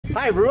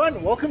Hi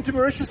everyone, welcome to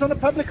Mauritius on a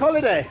public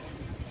holiday.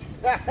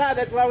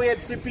 That's why we had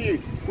SuperU.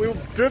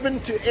 We've driven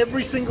to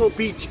every single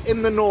beach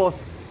in the north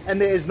and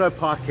there is no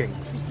parking.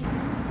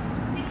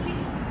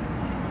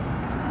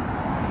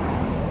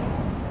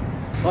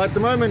 Well, at the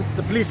moment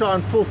the police are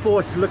in full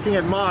force looking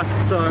at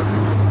masks, so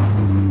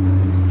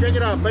check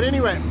it out. But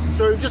anyway,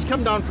 so we've just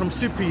come down from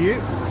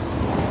SuperU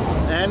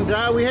and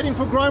we're heading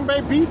for Grand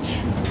Baie beach.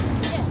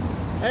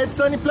 Yeah. It's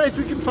the only place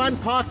we can find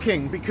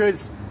parking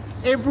because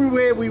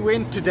everywhere we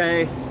went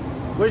today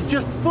was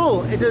just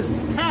full. It is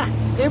packed,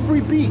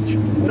 every beach,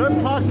 no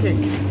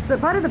parking. So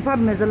part of the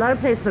problem is a lot of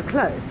places are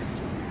closed,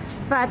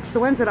 but the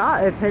ones that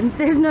are open,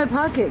 there's no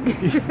parking.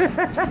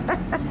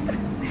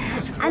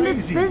 And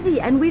it's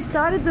busy, and we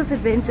started this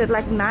adventure at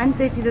like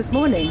 9:30 this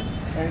morning.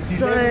 And it's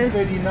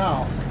 11:30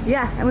 now.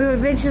 Yeah, and we were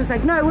eventually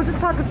like, no, we'll just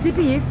park at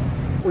SuperU.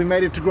 We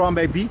made it to Grand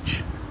Baie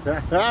beach.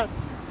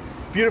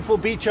 Beautiful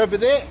beach over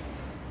there.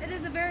 It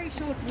is a very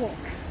short walk.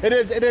 It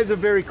is a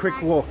very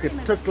quick walk. It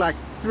took like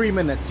 3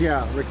 minutes.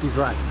 Yeah, Ricky's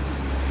right.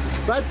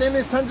 But then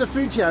there's tons of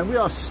food here and we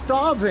are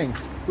starving.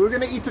 We're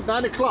going to eat at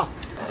 9 o'clock.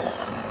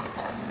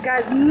 This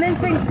guy's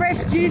mincing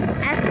fresh juice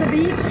at the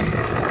beach.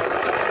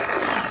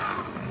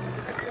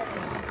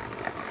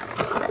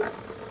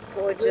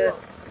 Gorgeous.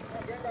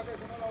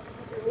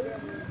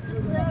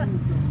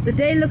 The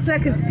day looks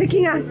like it's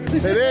picking up.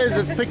 It is,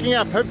 it's picking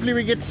up. Hopefully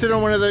we get to sit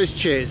on one of those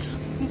chairs.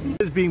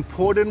 It's being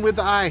poured in with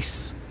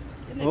ice.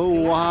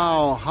 Oh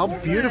wow, how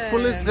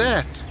beautiful is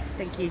that?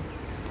 Thank you.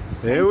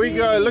 There we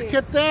go, look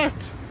at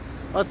that.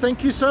 Oh,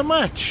 thank you so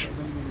much.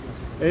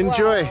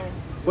 Enjoy. Wow.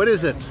 What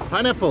is it?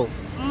 Pineapple?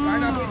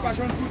 Pineapple,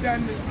 passion fruit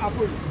and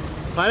apple.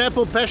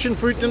 Pineapple, passion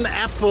fruit and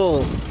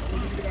apple.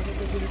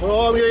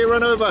 Oh, I'm going to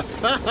run over.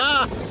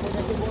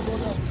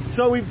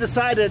 So we've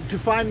decided to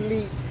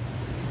finally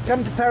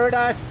come to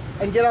Paradis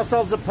and get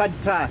ourselves a pad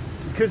thai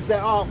because they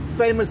are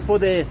famous for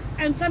their...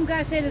 And some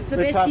guy said it's the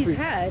best he's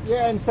had.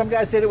 Yeah, and some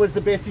guy said it was the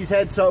best he's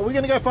had. So we're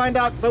going to go find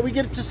out, but we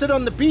get to sit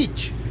on the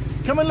beach.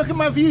 Come and look at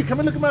my view.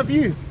 Come and look at my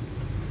view.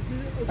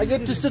 I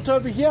get to sit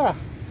over here.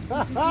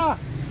 Oh,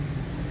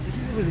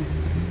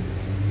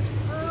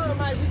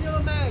 my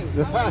video man.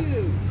 How are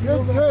you?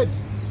 Good, good.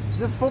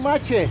 This is for my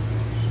chair.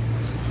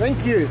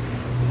 Thank you.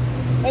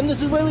 And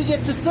this is where we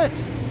get to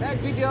sit. That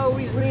video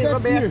is me,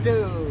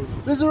 Roberto.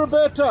 This is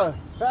Roberto.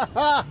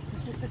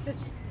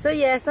 So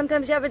yeah,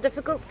 sometimes you have a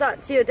difficult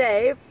start to your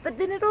day, but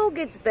then it all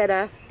gets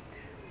better.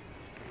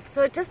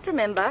 So just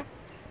remember,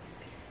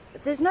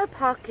 if there's no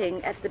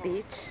parking at the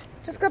beach,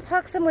 just go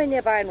park somewhere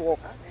nearby and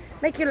walk.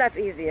 Make your life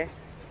easier.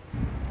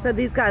 So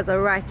these guys are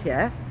right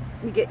here.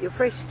 You get your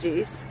fresh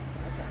juice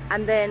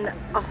and then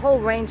a whole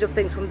range of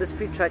things from this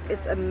food truck.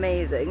 It's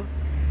amazing.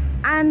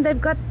 And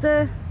they've got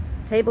the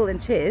table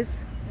and chairs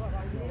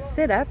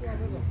set up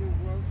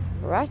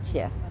right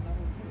here.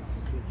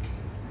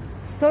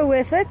 So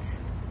worth it.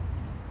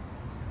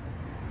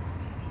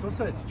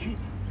 It's cheap.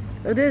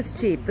 It is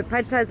cheap. The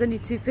pad thai is only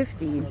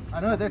 $2.50. I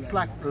know, that's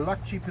like a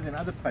lot cheaper than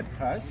other pad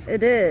thais.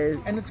 It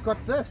is. And it's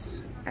got this.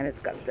 And it's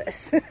got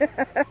this. It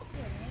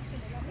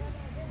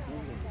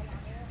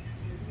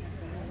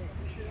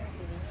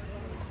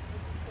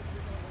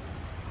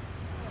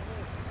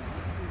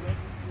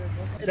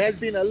has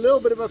been a little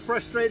bit of a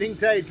frustrating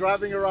day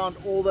driving around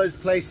all those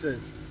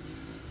places.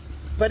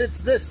 But it's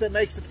this that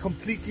makes it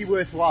completely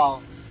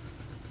worthwhile.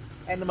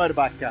 And the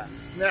motorbike car.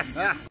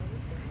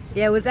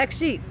 Yeah, it was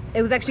actually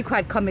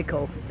quite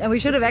comical, and we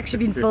should have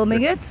actually been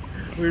filming it.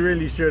 We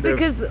really should have.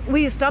 Because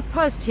we stopped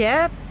past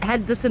here,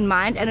 had this in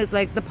mind, and it's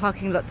like the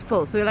parking lot's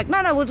full. So we're like,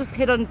 no, we'll just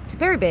head on to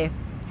Grand Baie.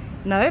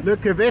 No.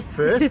 Look at it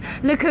first.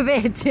 Look at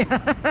it.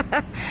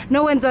 Yeah.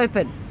 No one's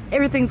open.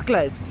 Everything's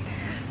closed.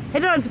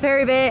 Headed on to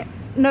Grand Baie,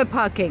 no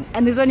parking,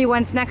 and there's only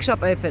one snack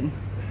shop open.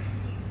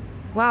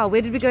 Wow,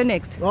 where did we go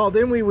next? Well,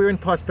 then we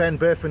went past Grand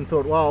Baie and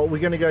thought, well, we're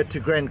going to go to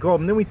Grand Baie.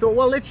 And then we thought,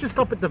 well, let's just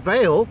stop at the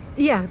Vale.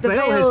 Yeah, the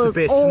Vale has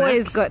the best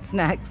always snacks. got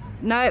snacks.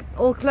 No,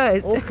 all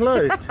closed. All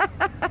closed.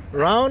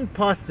 Round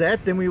past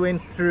that, then we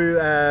went through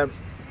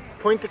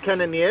Pointe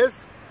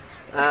Cannoneers,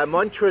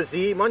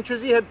 Montrezy.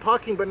 Montrezy had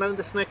parking, but none of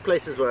the snack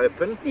places were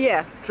open.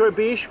 Yeah.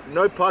 Trobiche,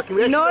 no parking.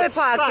 We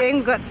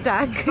actually got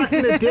stuck. Stuck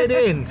in a dead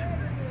end.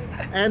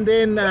 And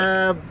then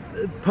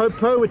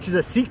Popo, which is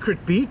a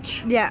secret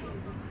beach. Yeah.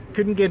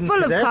 Couldn't get into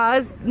Full that. of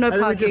cars, no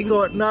and parking. We just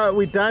thought, no,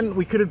 we're done.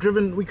 We could have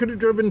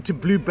driven to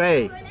Blue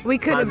Bay. We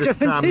could have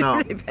driven to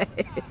Blue Bay.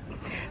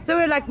 So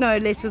we're like, no,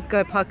 let's just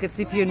go park at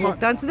SuperU and walk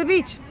down to the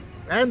beach.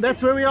 And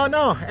that's where we are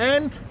now.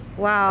 And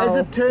wow, as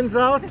it turns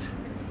out,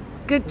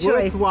 good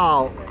choice.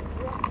 Worthwhile.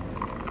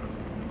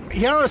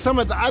 Here are some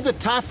of the other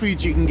Thai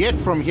foods you can get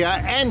from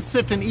here and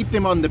sit and eat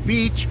them on the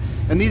beach.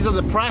 And these are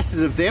the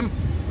prices of them.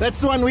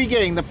 That's the one we're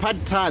getting, the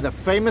pad thai, the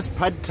famous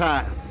pad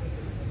thai.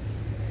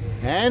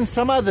 And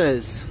some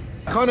others.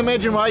 I can't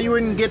imagine why you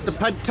wouldn't get the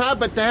pad thai,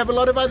 but they have a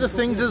lot of other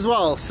things as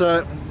well.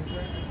 So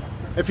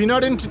if you're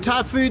not into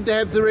Thai food, they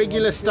have the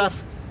regular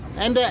stuff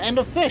and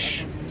a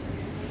fish.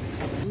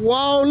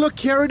 Wow, look,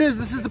 here it is.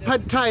 This is the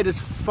pad thai. It has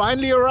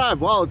finally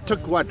arrived. Wow, it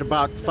took what,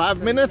 about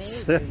 5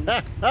 minutes?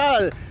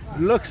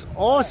 Looks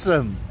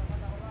awesome.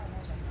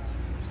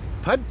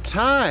 Pad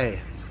Thai.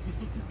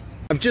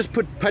 I've just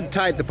put Pad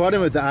Thai at the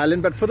bottom of the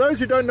island, but for those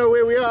who don't know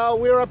where we are,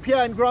 we're up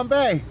here in Grand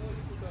Baie.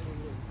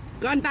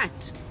 Grand Baie.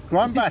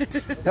 Grand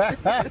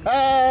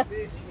Baie.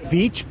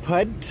 Beach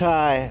Pad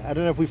Thai. I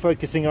don't know if we're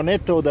focusing on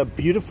it or the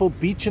beautiful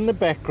beach in the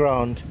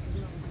background.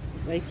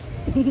 Wait.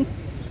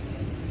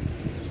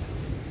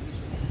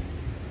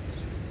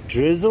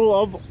 Drizzle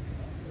of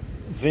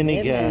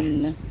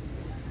vinegar.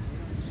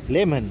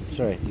 Lemon.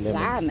 Sorry, lemon.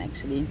 Lime,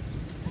 actually.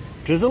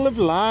 Drizzle of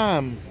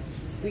lime.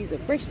 Squeeze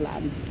of fresh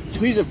lime.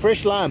 Squeeze of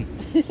fresh lime.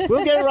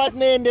 We'll get it right in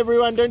the end,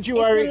 everyone. Don't you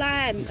worry. It's a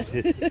lime.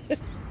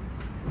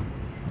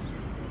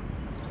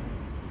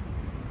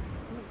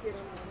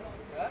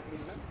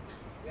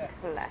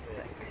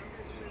 Classic.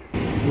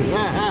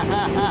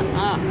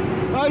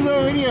 How's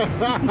the video?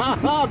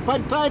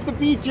 Pad Thai at the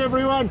beach,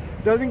 everyone.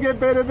 Doesn't get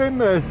better than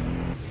this.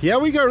 Here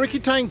we go, Riki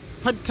tying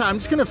Pad Thai. I'm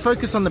just going to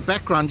focus on the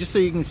background just so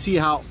you can see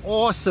how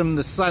awesome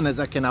the sun is.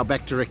 Okay, now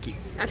back to Riki.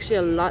 It's actually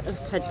a lot of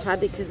Pad Thai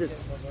because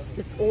it's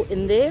all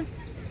in there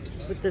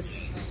with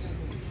this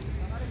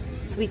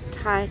sweet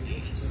Thai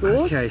sauce.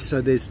 Okay,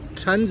 so there's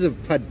tons of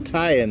Pad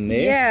Thai in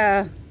there.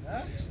 Yeah.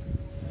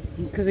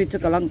 Because we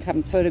took a long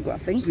time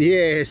photographing.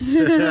 Yes.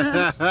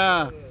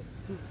 There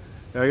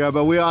we go,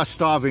 but we are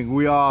starving.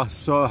 We are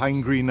so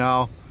hungry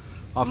now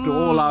after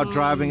all our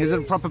driving. Is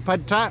it proper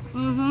Pad Thai?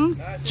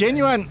 Mm-hmm.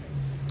 Genuine.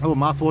 Oh,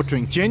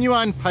 mouth-watering.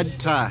 Genuine Pad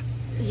Thai.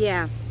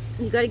 Yeah.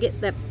 You got to get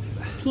the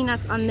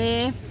peanut on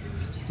there. A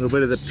little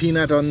bit of the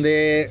peanut on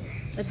there.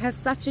 It has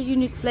such a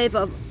unique flavor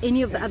of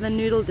any of the other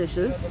noodle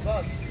dishes.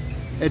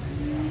 It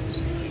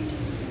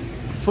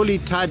fully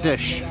Thai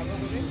dish.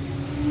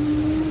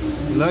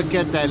 Look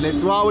at that.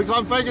 Wow, we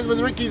can't focus with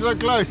Riki so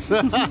close.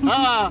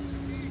 Okay,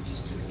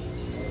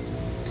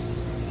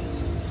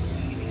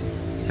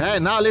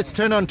 now let's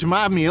turn on to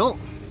my meal.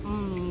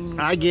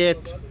 I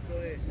get...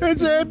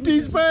 It's an empty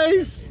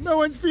space. No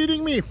one's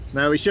feeding me.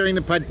 No, we're sharing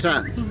the Pad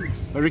Thai.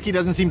 But Riki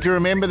doesn't seem to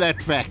remember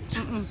that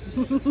fact.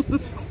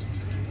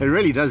 It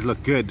really does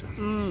look good.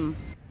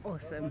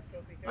 Awesome.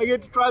 I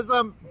get to try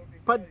some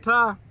Pad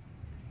Thai.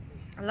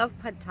 I love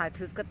Pad Thai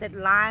because it's got that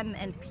lime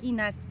and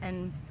peanut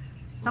and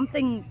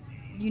something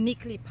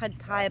uniquely Pad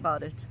Thai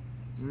about it.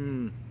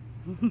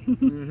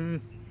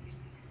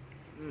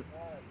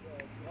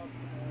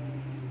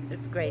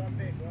 It's great.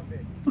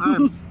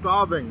 I'm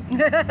starving.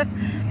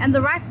 And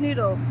the rice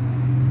noodle.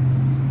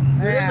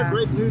 It is a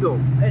great noodle.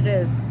 It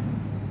is.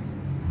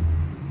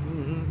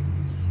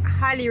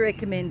 Highly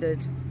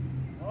recommended.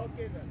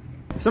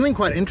 Something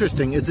quite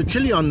interesting is the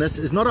chili on this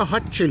is not a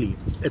hot chili.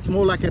 It's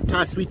more like a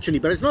Thai sweet chili,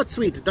 but it's not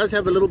sweet. It does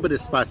have a little bit of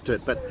spice to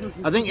it, but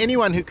I think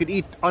anyone who could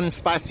eat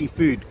unspicy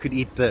food could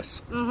eat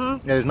this.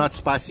 It is not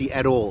spicy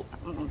at all.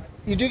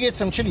 You do get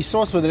some chili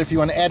sauce with it if you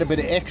want to add a bit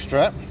of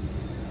extra.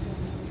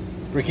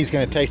 Riki's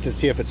going to taste it,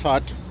 see if it's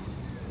hot.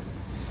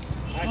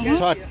 It's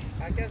hot.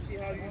 I can see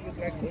how you look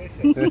like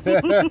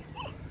Mauritius.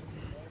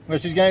 Well,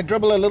 she's going to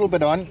dribble a little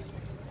bit on.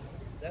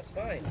 That's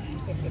fine.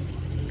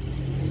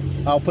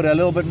 I'll put a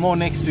little bit more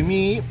next to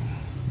me.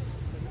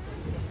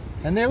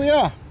 And there we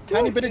are.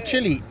 Tiny bit of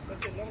chili.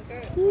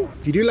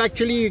 If you do like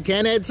chili, you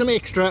can add some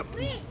extra.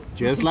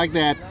 Just like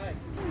that.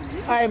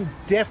 I am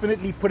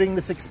definitely putting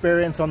this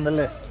experience on the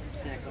list.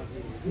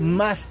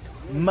 Must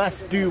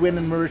do when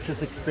in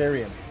Mauritius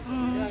experience.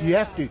 You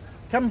have to.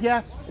 Come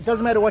here. It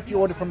doesn't matter what you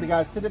order from the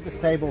guys. Sit at this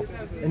table.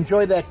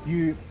 Enjoy that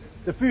view.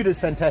 The food is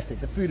fantastic.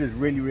 The food is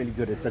really, really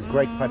good. It's a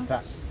great Pad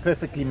Thai.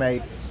 Perfectly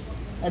made.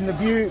 And the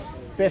view,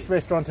 best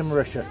restaurant in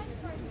Mauritius.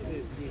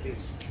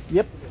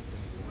 Yep.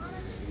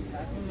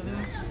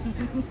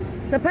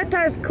 So Pad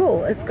Thai is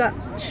cool. It's got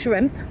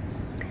shrimp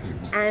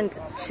and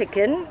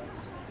chicken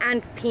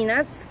and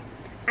peanuts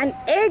and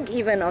egg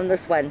even on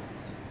this one.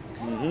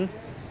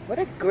 What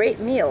a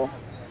great meal.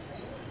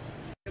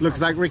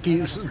 Looks like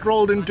Riki's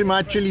rolled into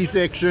my chili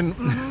section.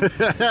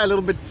 A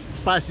little bit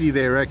spicy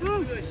there, Rick.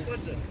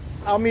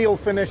 Our meal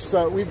finished,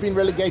 so we've been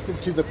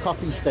relegated to the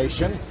coffee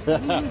station.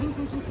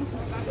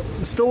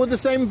 Still with the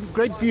same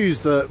great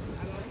views.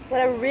 What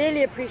I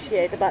really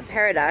appreciate about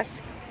Paradis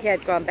here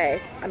at Grand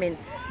Baie, I mean,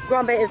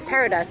 Grand Baie is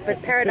Paradis,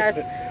 but Paradis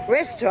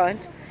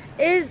restaurant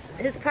is,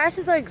 his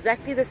prices are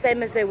exactly the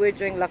same as they were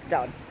during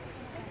lockdown.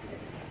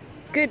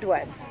 Good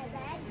one.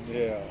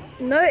 Yeah.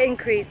 No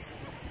increase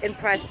in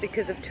price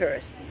because of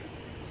tourists.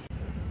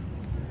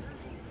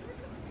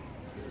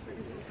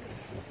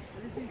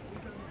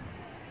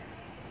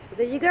 So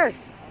there you go.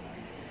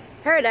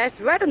 Paradise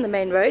right on the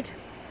main road.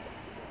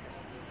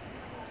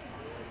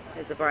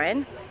 There's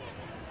O'Brien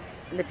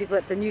and the people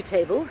at the new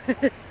table.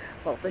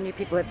 Well, the new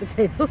people at the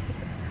table.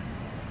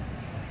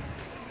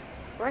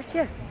 Right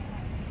here.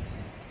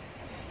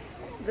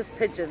 This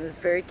pigeon has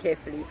very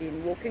carefully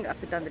been walking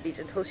up and down the beach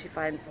until she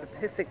finds the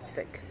perfect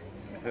stick.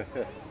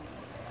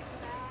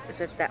 Is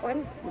it that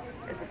one?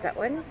 Is it that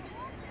one?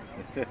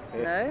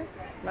 No?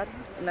 Not,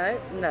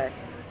 no.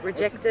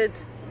 Rejected.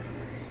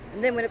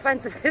 And then when it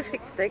finds the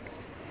perfect stick,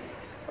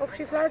 off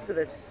she flies with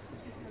it.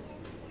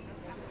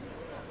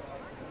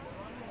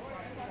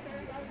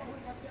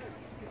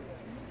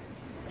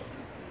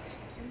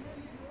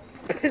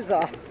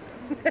 Bizarre.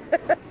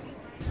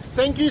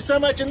 Thank you so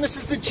much, and this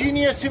is the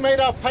genius who made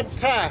our pad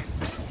thai.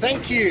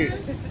 Thank you.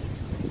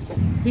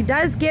 He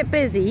does get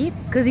busy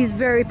because he's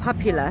very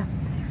popular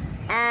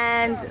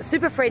and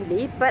super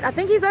friendly, but I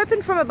think he's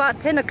open from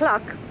about 10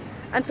 o'clock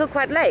until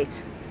quite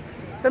late.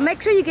 So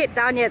make sure you get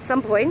down here at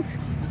some point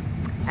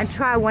and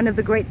try one of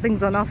the great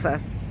things on offer.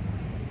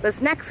 The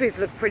snack foods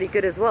look pretty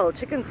good as well.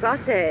 Chicken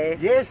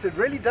satay. Yes, it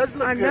really does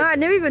look good. I know, I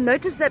never even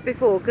noticed that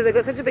before because they've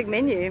got such a big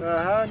menu.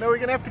 No, we're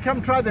going to have to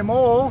come try them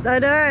all. I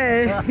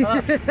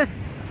know.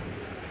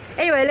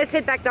 Anyway, let's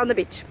head back down the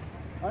beach.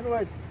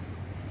 Onwards.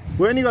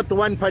 We only got the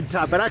one pad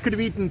thai, but I could have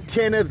eaten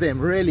 10 of them,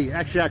 really.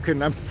 Actually, I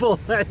couldn't. I'm full,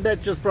 and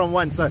that's just from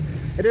one. So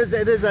it is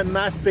a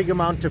nice big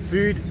amount of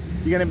food.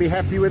 You're going to be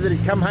happy with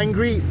it. Come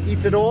hungry,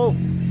 eat it all.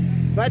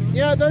 But,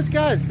 you know, those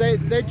guys,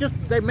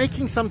 they're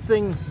making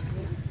something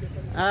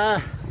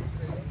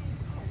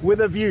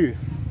with a view.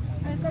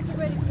 It's such a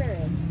great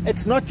experience.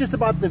 It's not just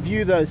about the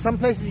view, though. Some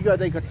places you go,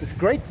 they got this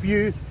great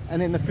view,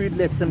 and then the food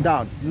lets them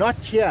down. Not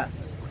here.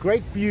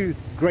 Great view,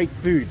 great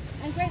food.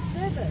 And great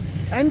service.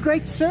 And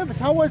great service.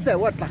 How was that?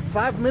 What, like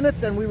 5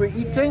 minutes and we were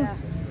eating? Yeah.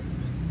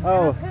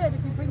 Oh. I've heard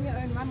if you bring your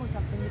own rum or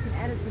something, you can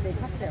add it to their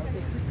cocktails,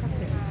 their fruit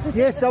cocktails.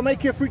 Yes, they'll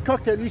make you a fruit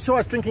cocktail. You saw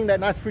us drinking that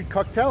nice fruit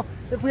cocktail.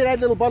 If we had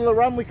a little bottle of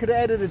rum, we could have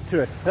added it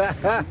to it.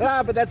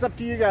 But that's up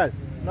to you guys,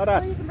 not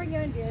us. Or you can bring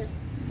your own beers.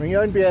 Bring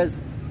your own beers.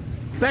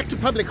 Back to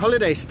public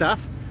holiday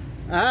stuff.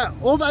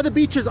 All the other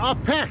beaches are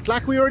packed,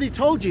 like we already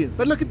told you.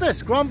 But look at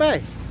this, Grand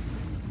Baie.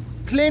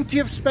 Plenty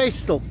of space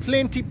still,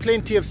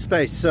 plenty of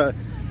space. So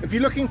if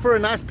you're looking for a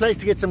nice place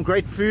to get some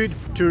great food,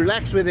 to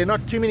relax where there are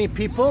not too many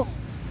people,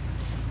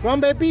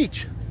 Grand Baie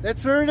Beach,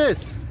 that's where it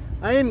is.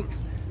 I mean,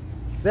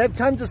 they have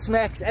tons of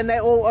snacks and they're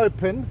all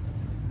open.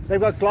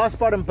 They've got glass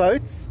bottom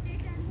boats.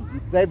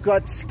 They've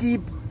got ski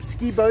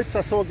boats.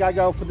 I saw a guy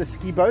go for the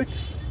ski boat.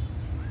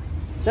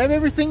 They have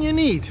everything you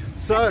need.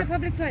 So the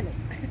public toilet.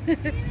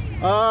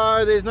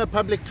 oh, there's no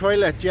public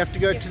toilet. You have to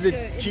go to the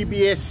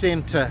GBS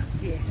center.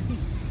 Yeah.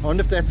 I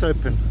wonder if that's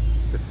open.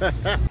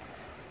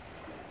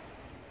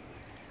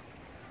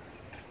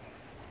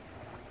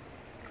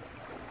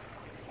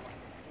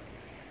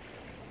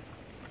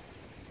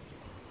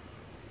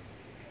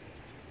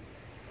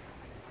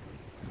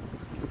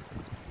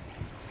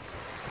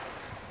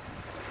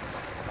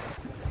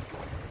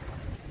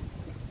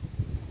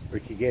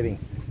 Riki getting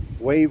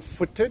wave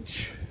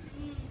footage.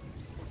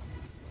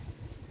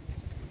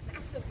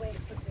 Massive wave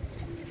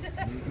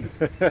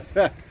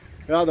footage.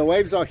 Oh, the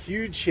waves are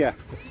huge here.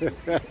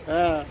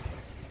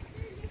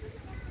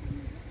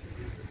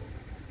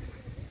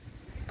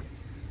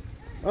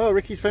 Oh,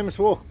 Riki's famous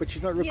walk, but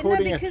she's not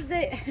recording it. Because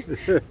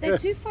they're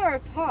too far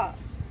apart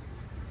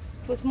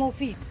for small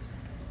feet.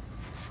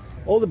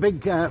 All the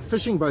big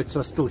fishing boats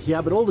are still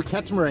here, but all the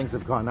catamarans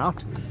have gone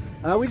out.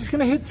 We're just going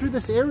to head through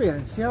this area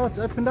and see how it's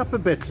opened up a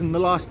bit in the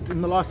last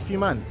few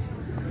months.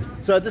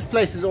 So this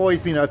place has always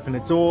been open.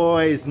 It's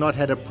always not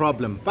had a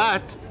problem.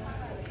 But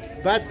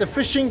the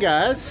fishing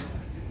guys,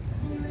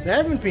 they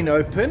haven't been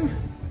open,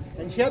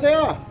 and here they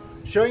are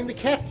showing the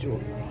catch.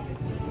 Oh,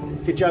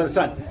 get you out of the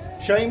sun.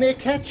 Showing their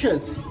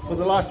catches for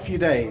the last few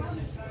days.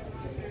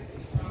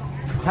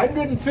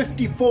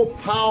 154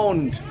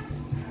 pound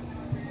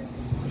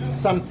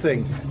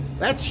something.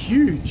 That's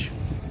huge.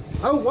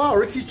 Oh wow,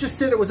 Ricky's just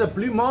said it was a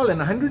blue marlin,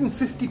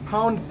 150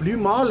 pound blue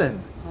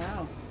marlin.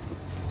 Wow.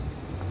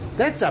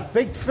 That's a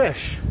big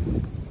fish.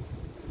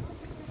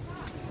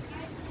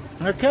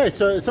 Okay,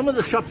 so some of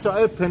the shops are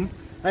open,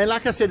 and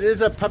like I said, it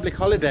is a public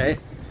holiday,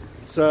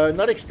 so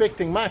not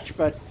expecting much,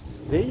 but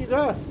there you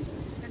go.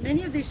 And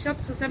many of these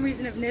shops for some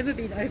reason have never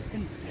been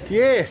open.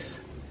 Yes,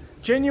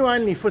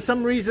 genuinely, for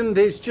some reason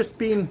there's just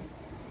been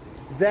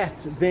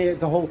that there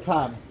the whole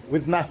time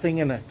with nothing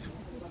in it.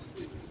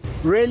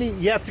 Really,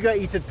 you have to go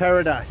eat at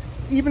Paradis.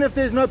 Even if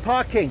there's no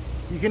parking,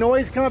 you can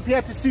always come up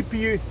here to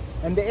SuperU,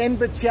 and the end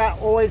bits here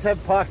always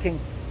have parking.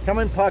 Come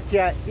and park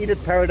here, eat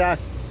at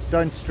Paradis,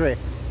 don't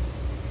stress.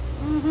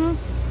 Well,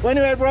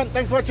 anyway everyone,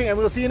 thanks for watching, and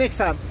we'll see you next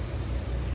time.